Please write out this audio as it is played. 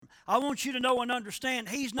I want you to know and understand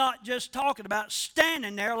he's not just talking about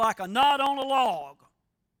standing there like a knot on a log.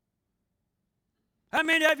 How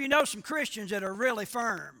many of you know some Christians that are really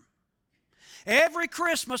firm? Every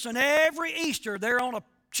Christmas and every Easter, they're on a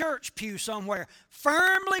church pew somewhere,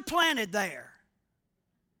 firmly planted there.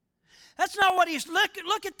 That's not what he's...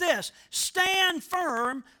 Look at this. Stand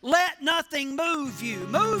firm, let nothing move you.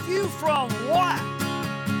 Move you from what?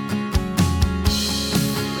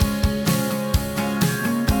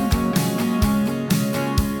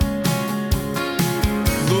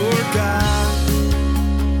 Lord God,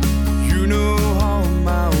 you know all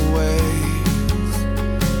my ways.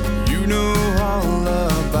 You know all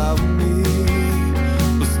about me,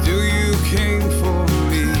 but still you came for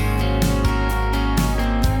me.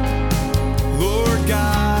 Lord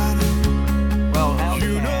God, well,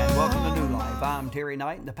 howdy and welcome to New Life. I'm Terry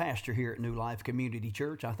Knight, the pastor here at New Life Community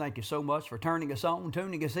Church. I thank you so much for turning us on,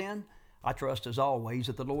 tuning us in. I trust as always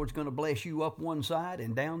that the Lord's going to bless you up one side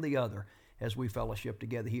and down the other as we fellowship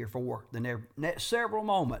together here for the next several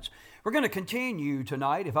moments. We're going to continue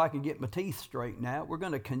tonight, if I can get my teeth straightened out, we're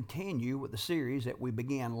going to continue with the series that we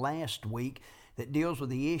began last week that deals with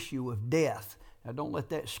the issue of death. Now, don't let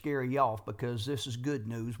that scare you off, because this is good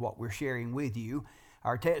news, what we're sharing with you.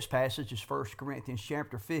 Our text passage is 1 Corinthians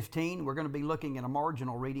chapter 15. We're going to be looking at a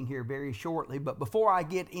marginal reading here very shortly. But before I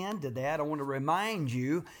get into that, I want to remind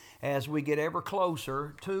you, as we get ever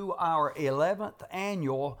closer to our 11th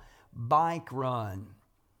annual bike run.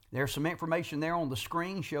 There's some information there on the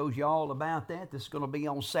screen, shows you all about that. This is going to be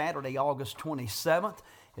on Saturday, August 27th.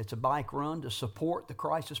 It's a bike run to support the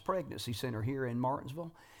Crisis Pregnancy Center here in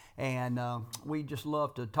Martinsville. And we just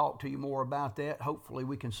love to talk to you more about that. Hopefully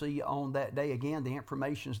we can see you on that day. Again, the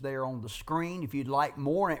information's there on the screen. If you'd like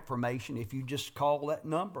more information, if you just call that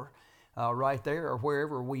number right there or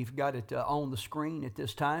wherever we've got it on the screen at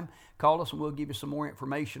this time, call us and we'll give you some more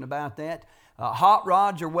information about that. Hot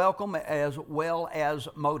rods are welcome, as well as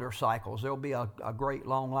motorcycles. There'll be a great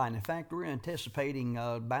long line. In fact, we're anticipating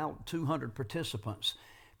about 200 participants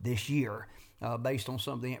this year based on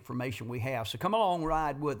some of the information we have. So come along,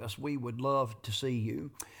 ride with us. We would love to see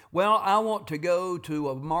you. Well, I want to go to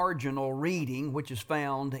a marginal reading, which is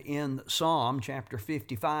found in Psalm chapter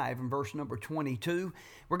 55 and verse number 22.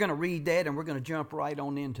 We're going to read that, and we're going to jump right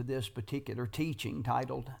on into this particular teaching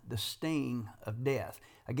titled, The Sting of Death.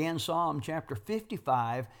 Again, Psalm chapter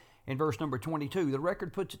 55 and verse number 22. The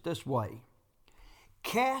record puts it this way: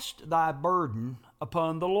 Cast thy burden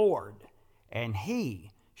upon the Lord, and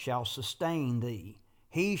he shall sustain thee.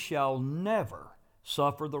 He shall never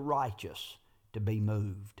suffer the righteous to be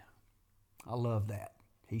moved. I love that.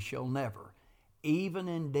 He shall never, even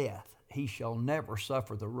in death, he shall never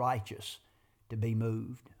suffer the righteous to be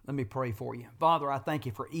moved. Let me pray for you. Father, I thank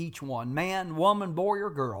you for each one, man, woman, boy, or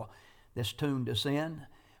girl, that's tuned us in,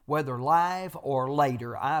 whether live or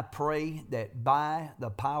later. I pray that by the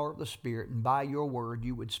power of the Spirit and by your word,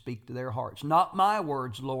 you would speak to their hearts. Not my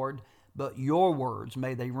words, Lord, but your words.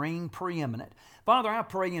 May they ring preeminent. Father, I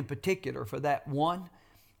pray in particular for that one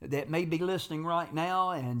that may be listening right now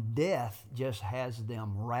and death just has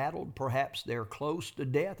them rattled. Perhaps they're close to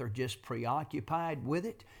death or just preoccupied with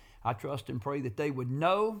it. I trust and pray that they would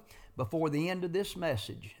know before the end of this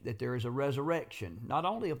message that there is a resurrection, not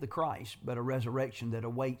only of the Christ, but a resurrection that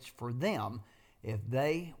awaits for them if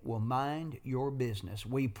they will mind your business.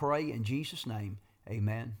 We pray in Jesus' name,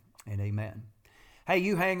 amen and amen. Hey,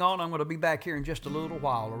 you hang on. I'm going to be back here in just a little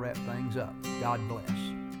while to wrap things up. God bless.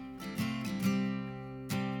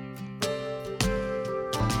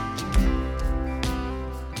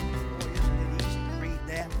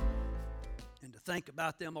 Think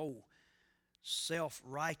about them old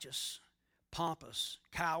self-righteous, pompous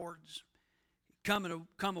cowards come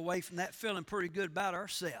away from that feeling pretty good about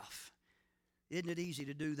ourselves. Isn't it easy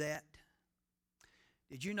to do that?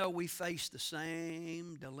 Did you know we face the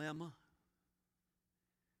same dilemma?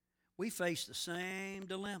 We face the same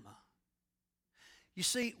dilemma. You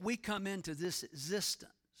see, we come into this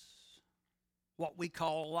existence, what we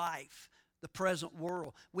call life, the present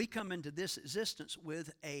world. We come into this existence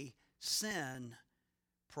with a sin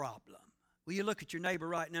problem. Will you look at your neighbor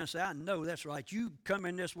right now and say, I know that's right. You come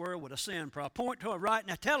in this world with a sin problem. Point to him right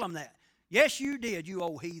now. Tell him that. Yes, you did, you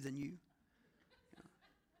old heathen, you.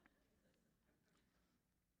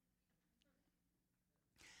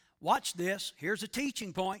 Watch this. Here's a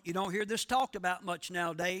teaching point. You don't hear this talked about much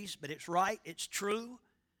nowadays, but it's right. It's true.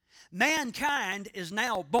 Mankind is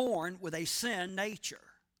now born with a sin nature.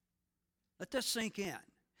 Let this sink in.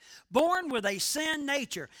 Born with a sin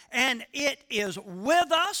nature, and it is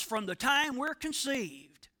with us from the time we're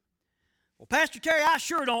conceived. Well, Pastor Terry, I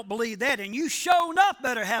sure don't believe that, and you sure enough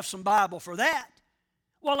better have some Bible for that.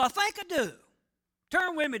 Well, I think I do.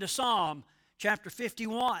 Turn with me to Psalm chapter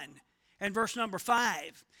 51 and verse number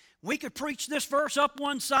 5. We could preach this verse up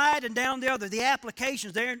one side and down the other. The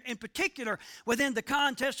applications there, in particular, within the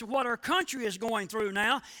context of what our country is going through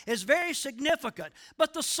now, is very significant.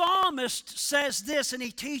 But the psalmist says this, and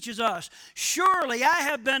he teaches us, surely I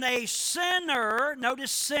have been a sinner,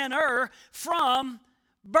 notice sinner, from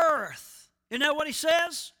birth. You know what he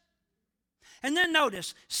says? And then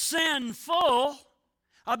notice, sinful.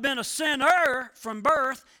 I've been a sinner from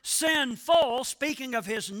birth, sinful, speaking of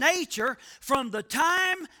his nature, from the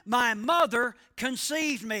time my mother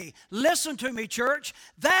conceived me. Listen to me, church.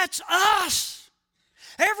 That's us.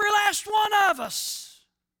 Every last one of us.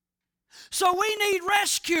 So we need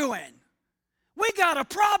rescuing. We got a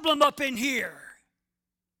problem up in here.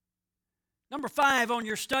 Number 5 on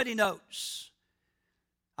your study notes.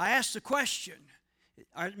 I asked the question.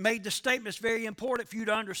 I made the statement. It's very important for you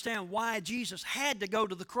to understand why Jesus had to go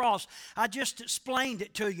to the cross. I just explained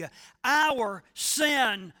it to you. Our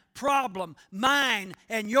sin problem, mine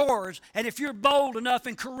and yours. And if you're bold enough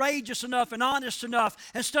and courageous enough and honest enough,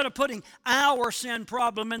 instead of putting our sin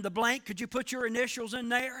problem in the blank, could you put your initials in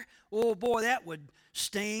there? Oh boy, that would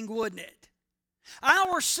sting, wouldn't it?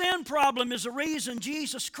 Our sin problem is the reason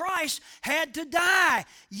Jesus Christ had to die.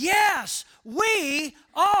 Yes, we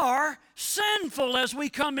are sinful as we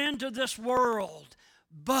come into this world.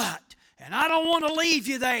 But, and I don't want to leave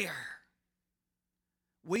you there,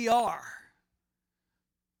 we are.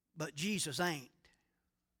 But Jesus ain't.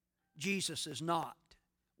 Jesus is not.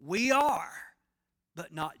 We are,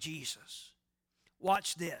 but not Jesus.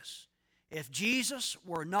 Watch this. If Jesus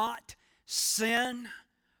were not sin-free,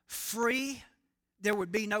 there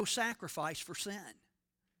would be no sacrifice for sin.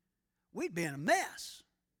 We'd be in a mess.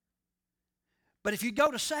 But if you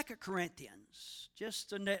go to 2 Corinthians,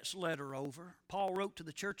 just the next letter over, Paul wrote to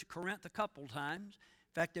the church of Corinth a couple times.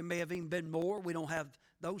 In fact, there may have even been more. We don't have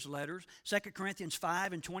those letters. 2 Corinthians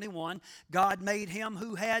 5 and 21, God made him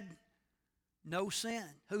who had no sin.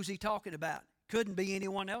 Who's he talking about? Couldn't be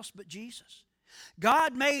anyone else but Jesus.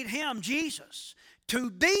 God made him, Jesus,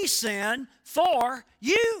 to be sin for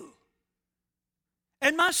you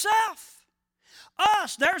and myself.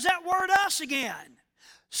 Us, there's that word us again.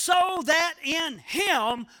 So that in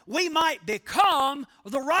him we might become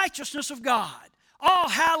the righteousness of God. Oh,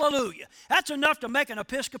 hallelujah. That's enough to make an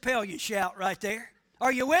Episcopalian shout right there.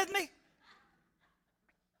 Are you with me?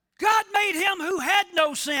 God made him who had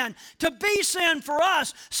no sin to be sin for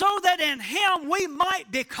us, so that in him we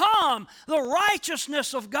might become the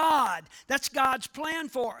righteousness of God. That's God's plan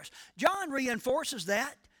for us. John reinforces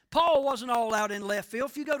that. Paul wasn't all out in left field.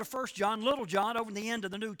 If you go to 1 John, little John, over in the end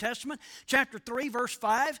of the New Testament, chapter 3, verse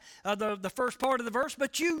 5, the first part of the verse,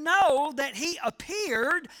 but you know that he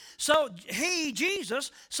appeared,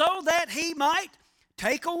 Jesus, so that he might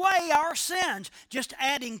take away our sins. Just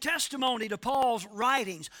adding testimony to Paul's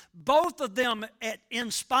writings. Both of them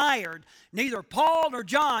inspired. Neither Paul nor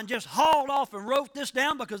John just hauled off and wrote this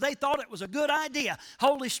down because they thought it was a good idea.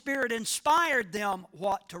 Holy Spirit inspired them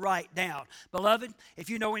what to write down. Beloved, if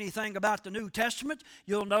you know anything about the New Testament,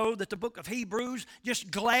 you'll know that the book of Hebrews just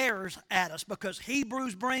glares at us, because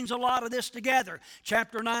Hebrews brings a lot of this together.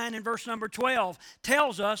 Chapter 9 and verse number 12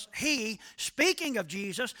 tells us he, speaking of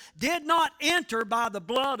Jesus, did not enter by the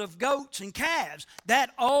blood of goats and calves,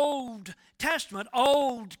 that Old Testament,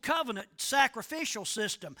 Old Covenant sacrificial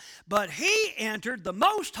system, but he entered the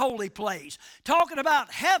most holy place. Talking about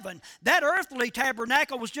heaven, that earthly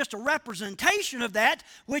tabernacle was just a representation of that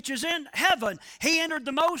which is in heaven. He entered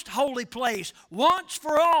the most holy place once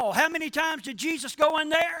for all. How many times did Jesus go in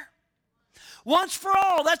there? Once for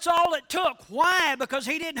all. That's all it took. Why? Because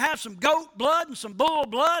he didn't have some goat blood and some bull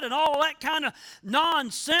blood and all that kind of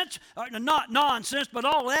nonsense. Not nonsense, but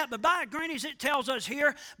all that. But by grannies, it tells us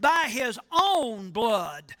here, by his own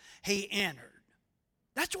blood he entered.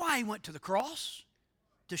 That's why he went to the cross,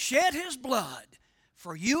 to shed his blood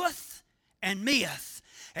for youth and meeth.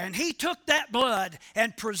 And he took that blood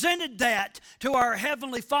and presented that to our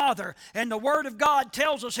Heavenly Father. And the Word of God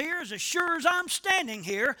tells us here, as sure as I'm standing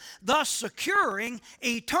here, thus securing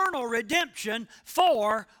eternal redemption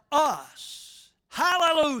for us.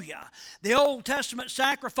 Hallelujah. The Old Testament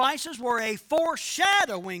sacrifices were a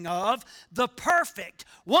foreshadowing of the perfect,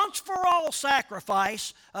 once-for-all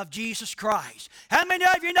sacrifice of Jesus Christ. How many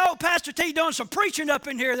of you know Pastor T doing some preaching up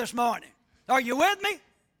in here this morning? Are you with me?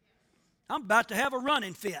 I'm about to have a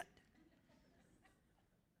running fit. A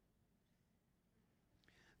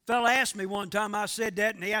fellow asked me one time, I said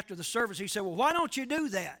that, and after the service he said, well, why don't you do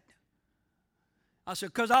that? I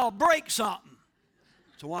said, because I'll break something.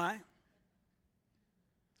 So why?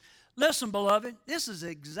 Listen, beloved, this is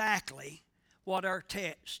exactly what our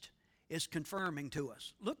text is confirming to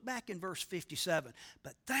us. Look back in verse 57.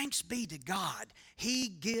 But thanks be to God, He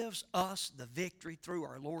gives us the victory through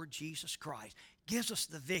our Lord Jesus Christ. Gives us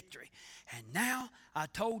the victory. And now, I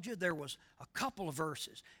told you there was a couple of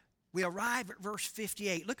verses. We arrive at verse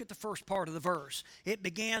 58. Look at the first part of the verse. It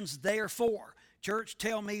begins, therefore. Church,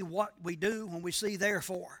 tell me what we do when we see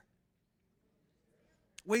therefore.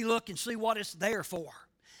 We look and see what it's there for.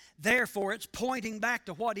 Therefore, it's pointing back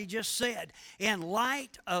to what he just said. In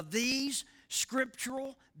light of these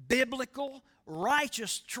scriptural, biblical,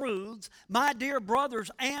 righteous truths, my dear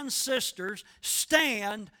brothers and sisters,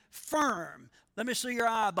 stand firm. Let me see your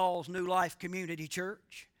eyeballs, New Life Community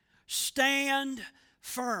Church. Stand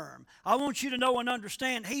firm. I want you to know and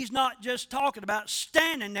understand, he's not just talking about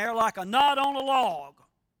standing there like a knot on a log.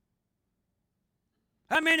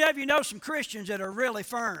 How many of you know some Christians that are really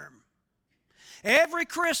firm? Every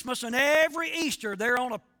Christmas and every Easter, they're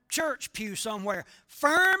on a church pew somewhere,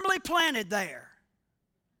 firmly planted there.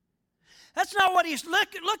 That's not what he's...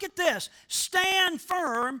 Look at this. Stand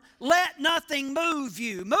firm, let nothing move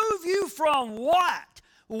you. Move you from what?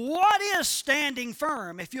 What is standing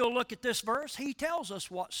firm? If you'll look at this verse, he tells us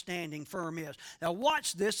what standing firm is. Now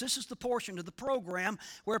watch this. This is the portion of the program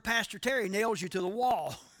where Pastor Terry nails you to the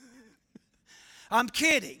wall. I'm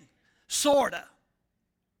kidding. Sorta.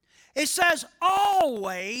 It says,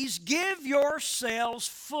 always give yourselves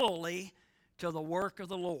fully to the work of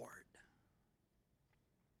the Lord.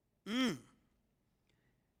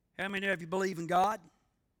 How many of you believe in God?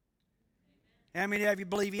 How many of you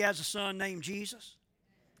believe He has a son named Jesus?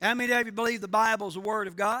 How many of you believe the Bible is the Word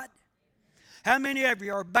of God? How many of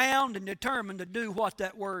you are bound and determined to do what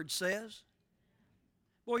that Word says?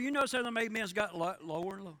 Boy, you notice how the amen's got lower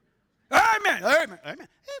and lower. Amen, amen, amen, amen.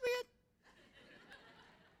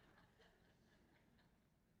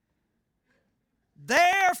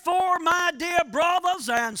 Therefore, my dear brothers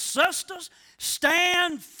and sisters,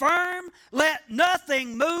 stand firm. Let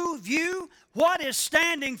nothing move you. What is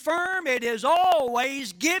standing firm? It is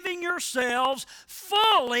always giving yourselves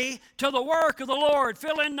fully to the work of the Lord.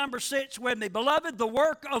 Fill in number 6 with me. Beloved, the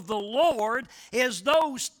work of the Lord is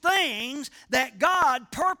those things that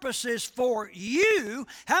God purposes for you.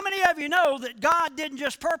 How many of you know that God didn't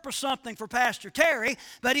just purpose something for Pastor Terry,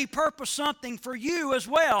 but He purposed something for you as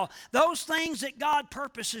well? Those things that God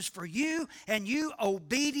purposes for you, and you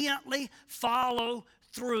obediently follow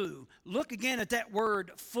through. Look again at that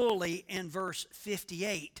word fully in verse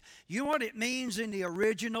 58. You know what it means in the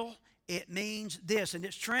original? It means this, and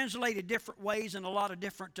it's translated different ways in a lot of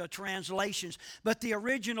different translations, but the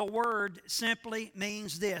original word simply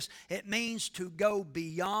means this. It means to go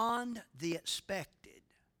beyond the expected.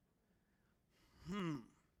 You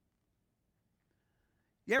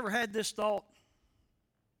ever had this thought?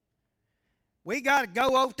 We got to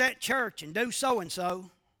go over to that church and do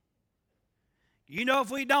so-and-so. You know,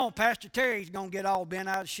 if we don't, Pastor Terry's going to get all bent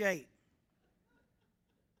out of shape.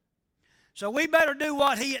 So we better do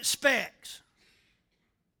what he expects.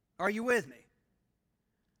 Are you with me?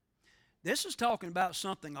 This is talking about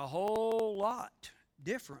something a whole lot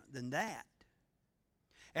different than that.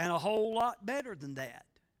 And a whole lot better than that.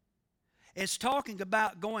 It's talking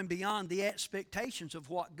about going beyond the expectations of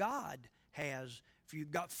what God has for you.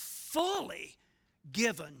 God fully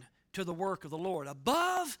given to the work of the Lord.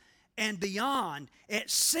 Above and beyond,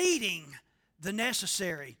 exceeding the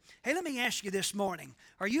necessary. Hey, let me ask you this morning.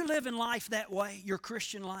 Are you living life that way, your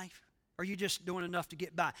Christian life? Or are you just doing enough to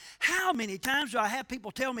get by? How many times do I have people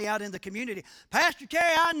tell me out in the community, Pastor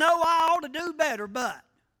Terry, I know I ought to do better, but...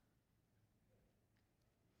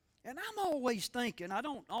 And I'm always thinking, I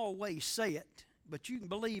don't always say it, but you can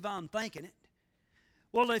believe I'm thinking it.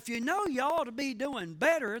 Well, if you know you ought to be doing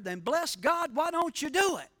better, then bless God, why don't you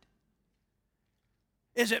do it?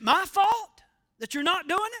 Is it my fault that you're not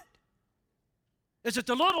doing it? Is it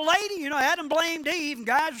the little lady? You know, Adam blamed Eve, and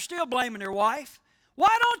guys are still blaming their wife.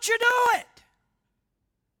 Why don't you do it?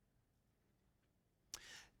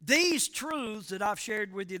 These truths that I've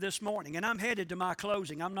shared with you this morning, and I'm headed to my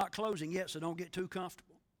closing. I'm not closing yet, so don't get too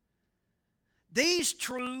comfortable. These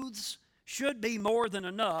truths should be more than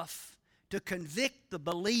enough to convict the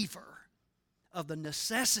believer of the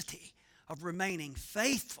necessity of remaining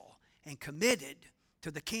faithful and committed to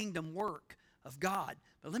the kingdom work of God.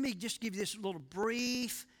 But let me just give you this little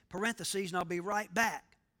brief parenthesis, and I'll be right back.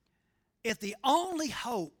 If the only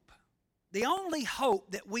hope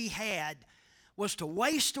that we had was to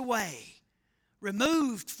waste away,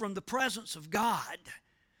 removed from the presence of God,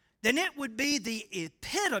 then it would be the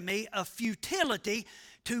epitome of futility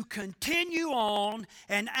to continue on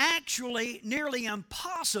and actually nearly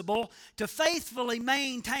impossible to faithfully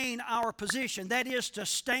maintain our position. That is to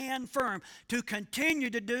stand firm, to continue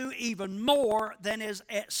to do even more than is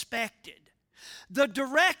expected. The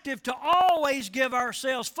directive to always give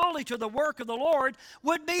ourselves fully to the work of the Lord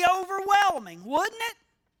would be overwhelming, wouldn't it?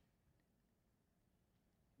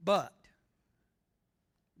 But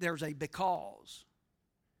there's a because.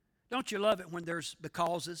 Don't you love it when there's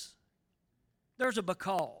becauses? There's a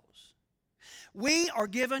because. We are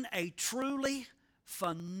given a truly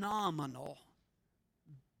phenomenal,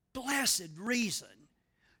 blessed reason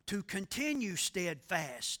to continue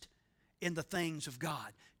steadfast in the things of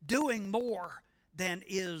God, doing more than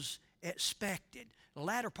is expected. The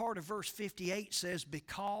latter part of verse 58 says,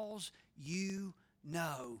 because you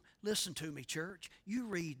know. Listen to me, church. You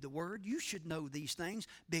read the Word. You should know these things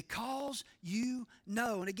because you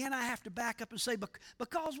know. And again, I have to back up and say,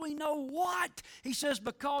 because we know what? He says,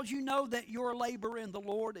 because you know that your labor in the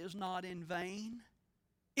Lord is not in vain.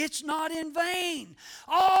 It's not in vain.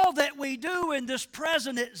 All that we do in this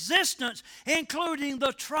present existence, including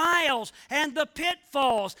the trials and the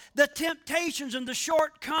pitfalls, the temptations and the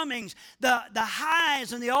shortcomings, the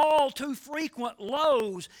highs and the all too frequent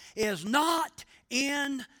lows, is not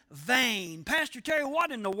in vain. Pastor Terry,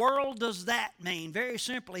 what in the world does that mean? Very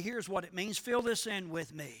simply, here's what it means. Fill this in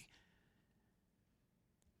with me.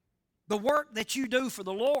 The work that you do for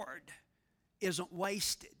the Lord isn't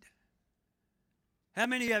wasted. How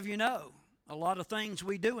many of you know a lot of things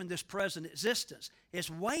we do in this present existence is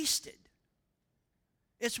wasted?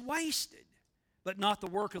 It's wasted, but not the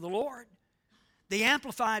work of the Lord. The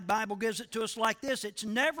Amplified Bible gives it to us like this. It's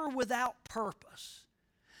never without purpose.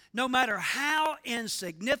 No matter how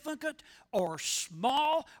insignificant or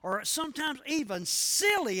small or sometimes even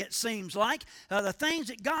silly it seems like, the things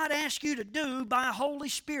that God asks you to do by Holy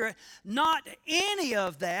Spirit, not any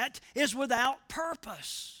of that is without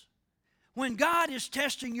purpose. When God is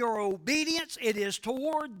testing your obedience, it is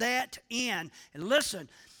toward that end. And listen,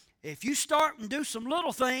 if you start and do some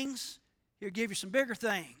little things, He'll give you some bigger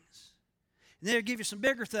things. And then He'll give you some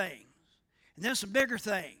bigger things. And then some bigger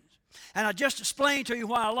things. And I just explained to you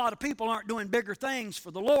why a lot of people aren't doing bigger things for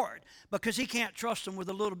the Lord, because He can't trust them with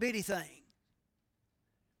a little bitty thing.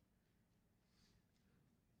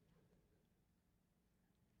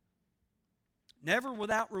 Never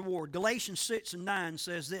without reward. Galatians 6:9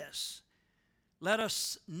 says this, let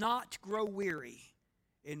us not grow weary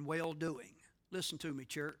in well-doing. Listen to me,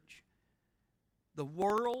 church. The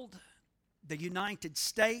world, the United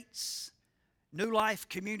States, New Life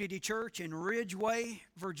Community Church in Ridgeway,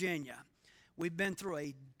 Virginia. We've been through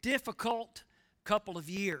a difficult couple of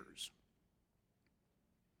years.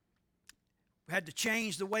 We had to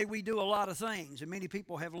change the way we do a lot of things, and many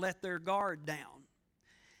people have let their guard down.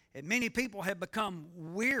 And many people have become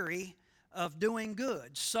weary of doing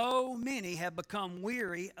good. So many have become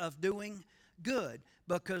weary of doing good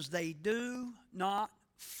because they do not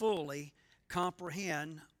fully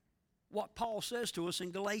comprehend what Paul says to us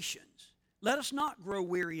in Galatians. Let us not grow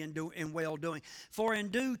weary in well-doing, for in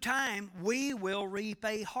due time we will reap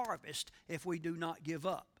a harvest if we do not give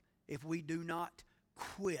up, if we do not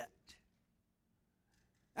quit.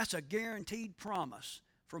 That's a guaranteed promise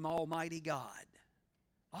from Almighty God.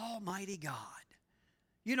 Almighty God.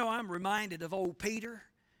 You know, I'm reminded of old Peter.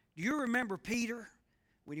 Do you remember Peter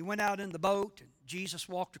when he went out in the boat and Jesus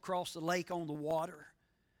walked across the lake on the water?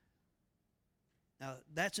 Now,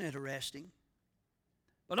 that's interesting.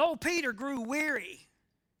 But old Peter grew weary,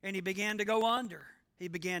 and he began to go under. He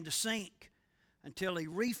began to sink until he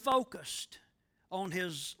refocused on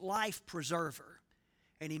his life preserver,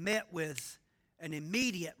 and he met with an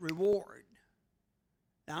immediate reward.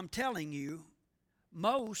 Now, I'm telling you,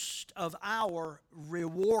 most of our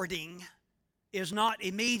rewarding is not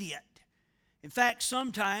immediate. In fact,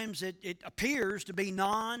 sometimes it appears to be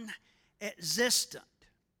non-existent.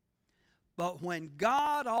 But when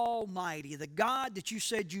God Almighty, the God that you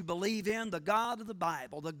said you believe in, the God of the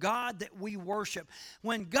Bible, the God that we worship,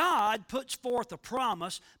 when God puts forth a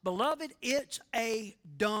promise, beloved, it's a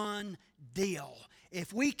done deal.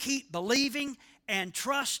 If we keep believing and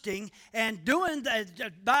trusting and doing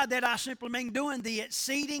that, by that I simply mean doing the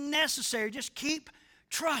exceeding necessary, just keep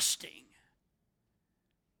trusting.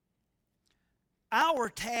 Our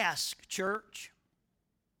task, church,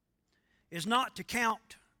 is not to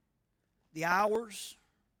count the hours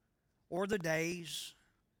or the days.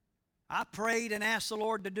 I prayed and asked the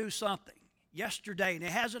Lord to do something yesterday, and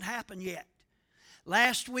it hasn't happened yet.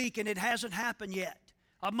 Last week, and it hasn't happened yet.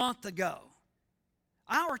 A month ago.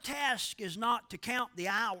 Our task is not to count the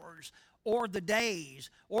hours or the days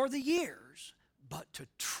or the years, but to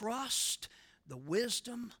trust the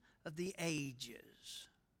wisdom of the ages.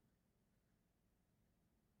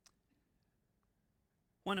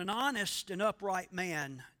 When an honest and upright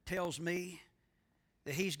man tells me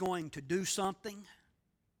that he's going to do something,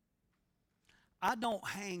 I don't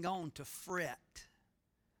hang on to fret.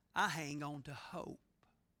 I hang on to hope.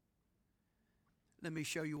 Let me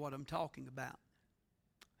show you what I'm talking about.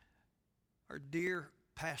 Our dear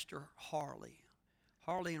Pastor Harley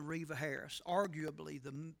and Reva Harris, arguably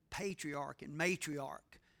the patriarch and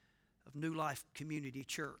matriarch of New Life Community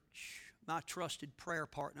Church, my trusted prayer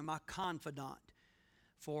partner, my confidant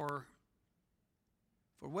for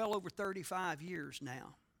well over 35 years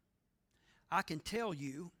now. I can tell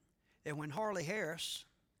you that when Harley Harris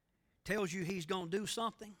tells you he's going to do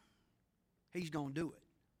something, he's going to do it.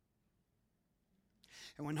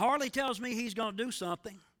 And when Harley tells me he's going to do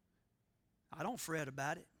something, I don't fret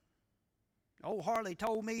about it. Oh, Harley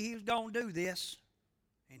told me he was going to do this,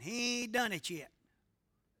 and he ain't done it yet.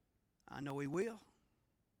 I know he will,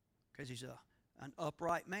 because he's an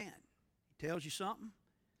upright man. He tells you something,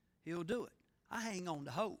 he'll do it. I hang on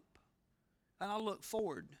to hope, and I look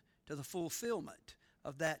forward to the fulfillment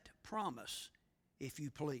of that promise, if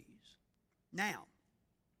you please. Now,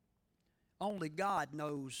 only God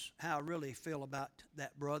knows how I really feel about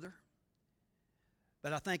that brother,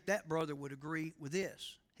 but I think that brother would agree with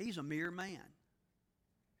this. He's a mere man.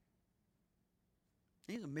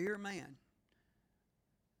 He's a mere man.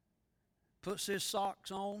 Puts his socks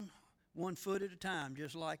on 1 foot at a time,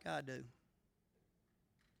 just like I do.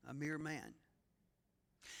 A mere man.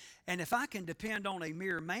 And if I can depend on a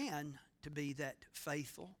mere man to be that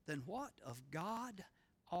faithful, then what of God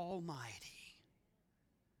Almighty?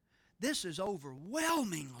 This is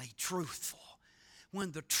overwhelmingly truthful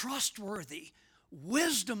when the trustworthy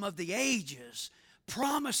wisdom of the ages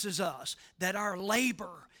promises us that our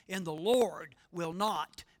labor in the Lord will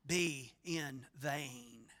not be in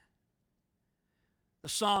vain. The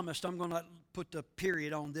psalmist, I'm going to put the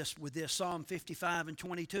period on this with this, Psalm 55 and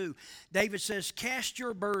 22. David says, cast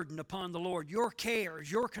your burden upon the Lord, your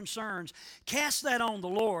cares, your concerns. Cast that on the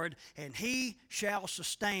Lord, and He shall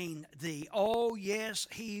sustain thee. Oh, yes,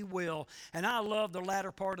 He will. And I love the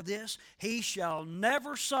latter part of this. He shall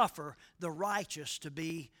never suffer the righteous to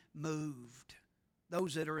be moved.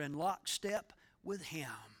 Those that are in lockstep with Him,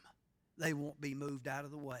 they won't be moved out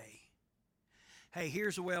of the way. Hey,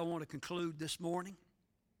 here's the way I want to conclude this morning.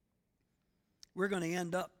 We're going to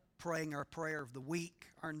end up praying our prayer of the week,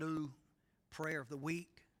 our new prayer of the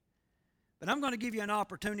week. But I'm going to give you an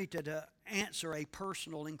opportunity to answer a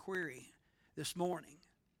personal inquiry this morning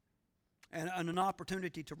and an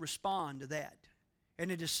opportunity to respond to that. And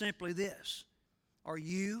it is simply this. Are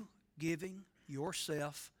you giving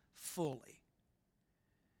yourself fully?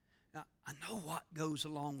 Now, I know what goes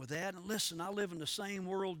along with that. And listen, I live in the same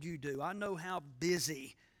world you do. I know how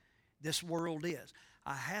busy this world is.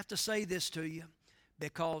 I have to say this to you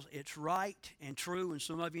because it's right and true, and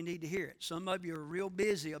some of you need to hear it. Some of you are real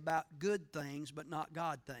busy about good things, but not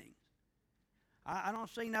God things. I don't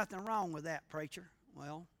see nothing wrong with that, preacher.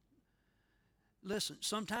 Well, listen,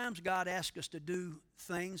 sometimes God asks us to do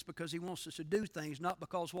things because He wants us to do things, not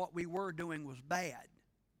because what we were doing was bad.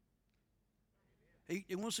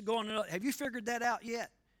 He wants to go on another. Have you figured that out yet?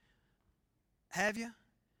 Have you?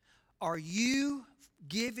 Are you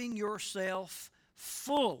giving yourself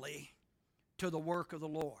fully to the work of the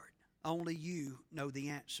Lord? Only you know the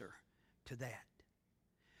answer to that.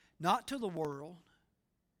 Not to the world,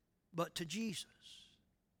 but to Jesus.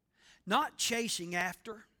 Not chasing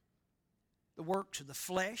after the works of the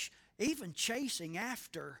flesh, even chasing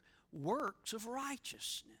after works of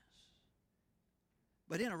righteousness.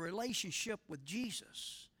 But in a relationship with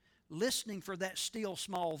Jesus, listening for that still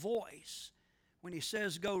small voice. When He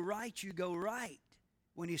says go right, you go right.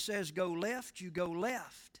 When He says go left, you go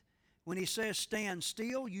left. When He says stand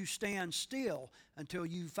still, you stand still until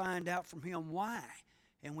you find out from Him why.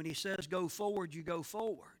 And when He says go forward, you go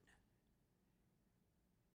forward.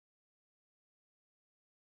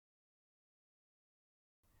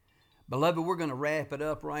 Beloved, we're going to wrap it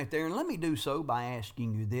up right there. And let me do so by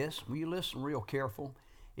asking you this. Will you listen real careful?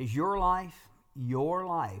 Is your life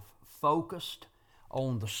focused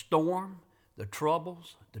on the storm, the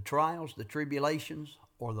troubles, the trials, the tribulations,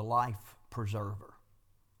 or the life preserver?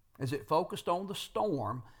 Is it focused on the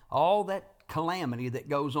storm, all that calamity that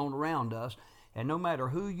goes on around us? And no matter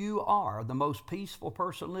who you are, the most peaceful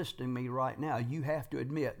person listening to me right now, you have to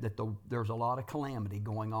admit that there's a lot of calamity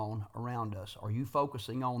going on around us. Are you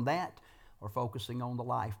focusing on that or focusing on the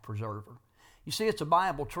life preserver? You see, it's a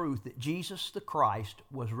Bible truth that Jesus the Christ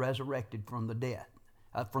was resurrected from the dead.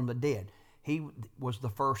 He was the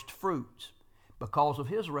first fruits. because of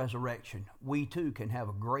his resurrection, we too can have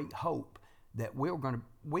a great hope that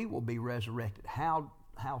we will be resurrected. How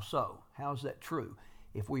so? How is that true?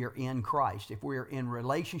 If we are in Christ, if we are in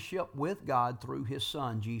relationship with God through his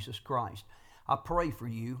Son, Jesus Christ. I pray for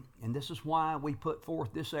you, and this is why we put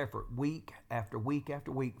forth this effort week after week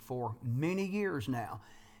after week for many years now,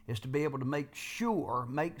 is to be able to make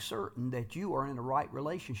certain that you are in a right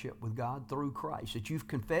relationship with God through Christ, that you've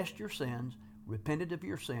confessed your sins, repented of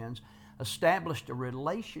your sins, established a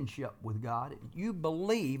relationship with God, and you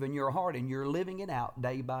believe in your heart and you're living it out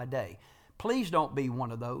day by day. Please don't be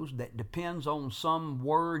one of those that depends on some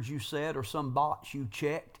words you said or some box you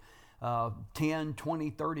checked 10, 20,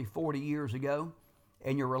 30, 40 years ago,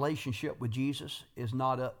 and your relationship with Jesus is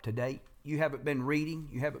not up to date. You haven't been reading,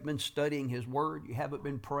 you haven't been studying his word, you haven't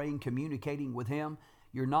been praying, communicating with him.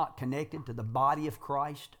 You're not connected to the body of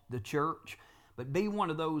Christ, the church. But be one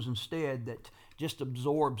of those instead that just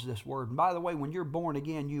absorbs this word. And by the way, when you're born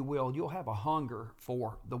again, you'll have a hunger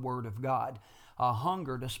for the word of God. A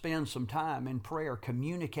hunger to spend some time in prayer,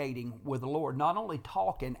 communicating with the Lord, not only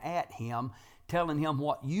talking at him, telling him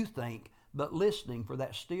what you think, but listening for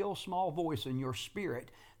that still small voice in your spirit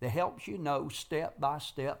that helps you know step by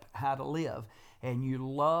step how to live. And you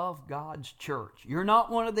love God's church. You're not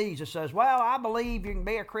one of these that says, well, I believe you can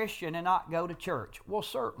be a Christian and not go to church. Well,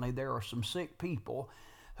 certainly there are some sick people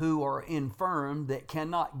who are infirm that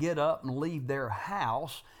cannot get up and leave their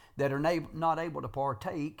house, that are not able to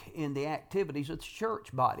partake in the activities of the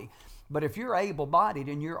church body. But if you're able-bodied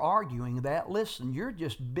and you're arguing that, listen, you're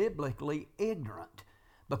just biblically ignorant,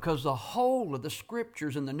 because the whole of the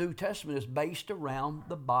scriptures in the New Testament is based around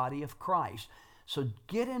the body of Christ. So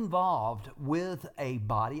get involved with a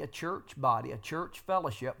body, a church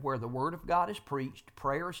fellowship where the Word of God is preached,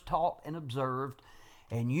 prayer is taught and observed,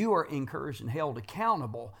 and you are encouraged and held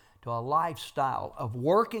accountable to a lifestyle of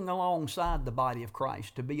working alongside the body of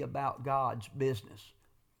Christ to be about God's business.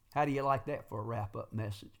 How do you like that for a wrap-up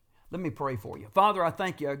message? Let me pray for you. Father, I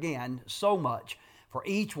thank you again so much for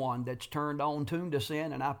each one that's tuned us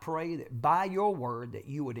in, and I pray that by your word that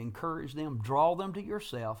you would encourage them, draw them to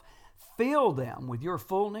yourself, fill them with your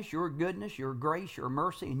fullness, your goodness, your grace, your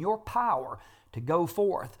mercy, and your power to go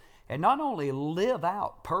forth and not only live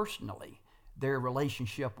out personally their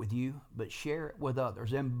relationship with you, but share it with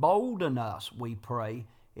others. Embolden us, we pray,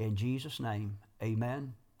 in Jesus' name.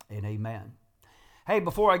 Amen and amen. Hey,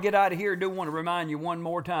 before I get out of here, I do want to remind you one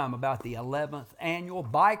more time about the 11th annual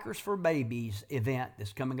Bikers for Babies event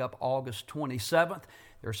that's coming up August 27th.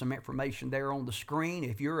 There's some information there on the screen.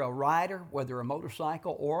 If you're a rider, whether a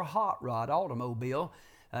motorcycle or a hot rod automobile,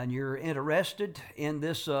 and you're interested in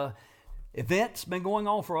this event's been going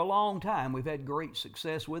on for a long time. We've had great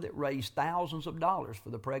success with it, raised thousands of dollars for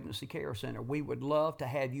the Pregnancy Care Center. We would love to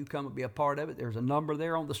have you come and be a part of it. There's a number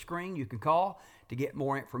there on the screen you can call to get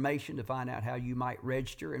more information, to find out how you might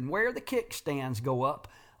register and where the kickstands go up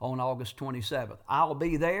on August 27th. I'll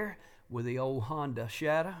be there with the old Honda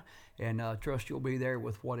Shadow, and trust you'll be there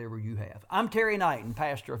with whatever you have. I'm Terry Knighton,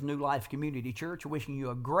 pastor of New Life Community Church, wishing you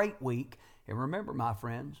a great week. And remember, my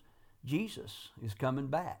friends, Jesus is coming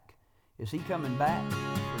back. Is he coming back for you?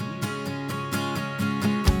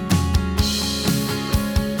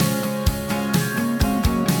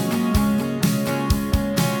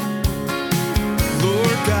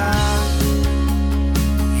 Lord God,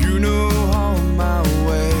 you know all my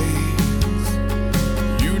ways.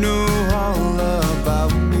 You know all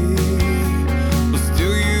about me.